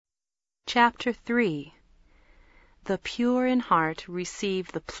Chapter 3. The pure in heart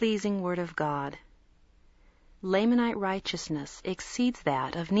receive the pleasing word of God. Lamanite righteousness exceeds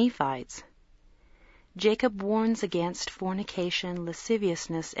that of Nephites. Jacob warns against fornication,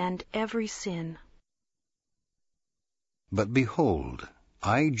 lasciviousness, and every sin. But behold,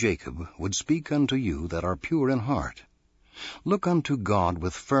 I, Jacob, would speak unto you that are pure in heart. Look unto God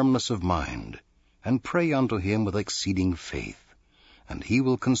with firmness of mind, and pray unto him with exceeding faith. And he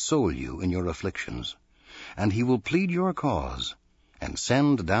will console you in your afflictions, and he will plead your cause, and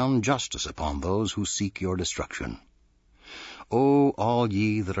send down justice upon those who seek your destruction. O all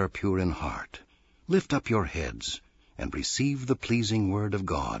ye that are pure in heart, lift up your heads, and receive the pleasing word of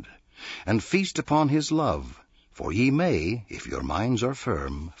God, and feast upon his love, for ye may, if your minds are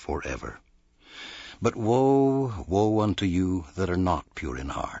firm, forever. But woe, woe unto you that are not pure in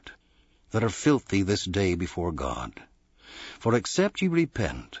heart, that are filthy this day before God. For except ye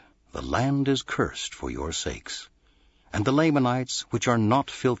repent, the land is cursed for your sakes. And the Lamanites, which are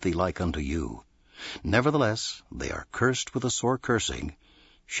not filthy like unto you, nevertheless they are cursed with a sore cursing,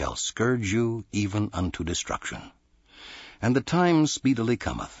 shall scourge you even unto destruction. And the time speedily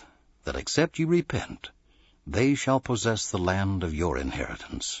cometh, that except ye repent, they shall possess the land of your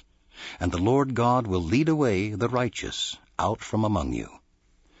inheritance. And the Lord God will lead away the righteous out from among you.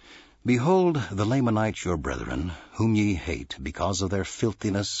 Behold, the Lamanites your brethren, whom ye hate, because of their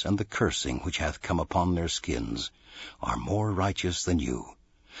filthiness and the cursing which hath come upon their skins, are more righteous than you.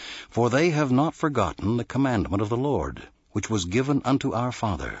 For they have not forgotten the commandment of the Lord, which was given unto our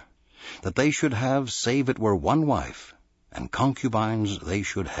father, that they should have, save it were one wife, and concubines they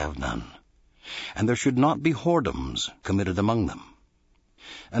should have none. And there should not be whoredoms committed among them.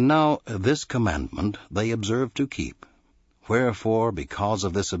 And now this commandment they observe to keep. Wherefore, because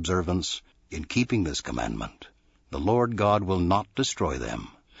of this observance, in keeping this commandment, the Lord God will not destroy them,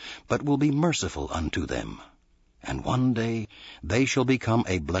 but will be merciful unto them. And one day they shall become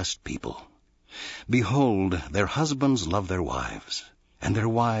a blessed people. Behold, their husbands love their wives, and their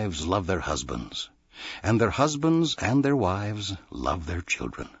wives love their husbands, and their husbands and their wives love their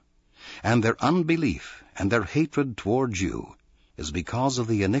children. And their unbelief and their hatred towards you is because of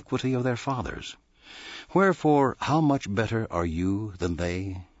the iniquity of their fathers. Wherefore, how much better are you than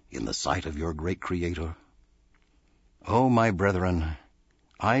they in the sight of your great Creator? O my brethren,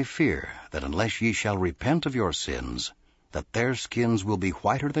 I fear that unless ye shall repent of your sins, that their skins will be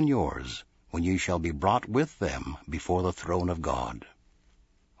whiter than yours, when ye shall be brought with them before the throne of God.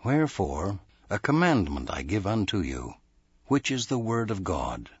 Wherefore, a commandment I give unto you, which is the word of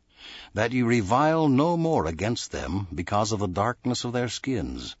God, that ye revile no more against them because of the darkness of their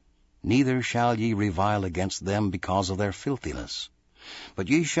skins, neither shall ye revile against them because of their filthiness. But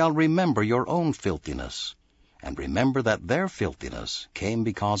ye shall remember your own filthiness, and remember that their filthiness came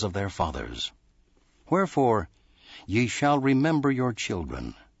because of their fathers. Wherefore ye shall remember your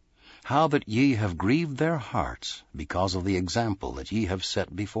children, how that ye have grieved their hearts because of the example that ye have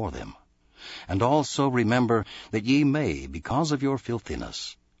set before them. And also remember that ye may, because of your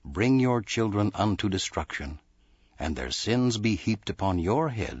filthiness, bring your children unto destruction, and their sins be heaped upon your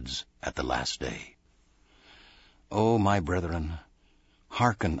heads at the last day. O my brethren,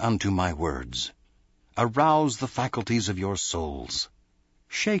 hearken unto my words. Arouse the faculties of your souls.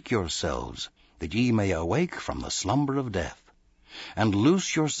 Shake yourselves, that ye may awake from the slumber of death, and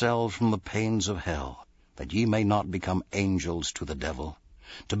loose yourselves from the pains of hell, that ye may not become angels to the devil,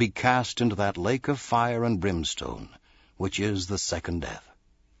 to be cast into that lake of fire and brimstone, which is the second death.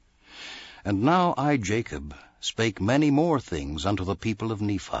 And now I, Jacob, spake many more things unto the people of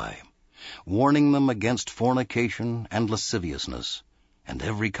Nephi, warning them against fornication and lasciviousness, and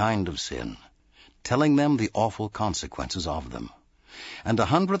every kind of sin, telling them the awful consequences of them. And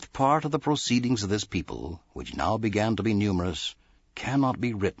 100th part of the proceedings of this people, which now began to be numerous, cannot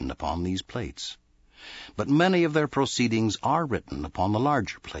be written upon these plates. But many of their proceedings are written upon the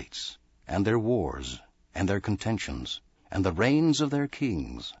larger plates, and their wars, and their contentions, and the reigns of their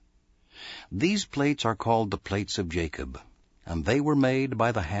kings. These plates are called the plates of Jacob, and they were made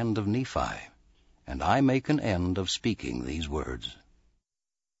by the hand of Nephi. And I make an end of speaking these words.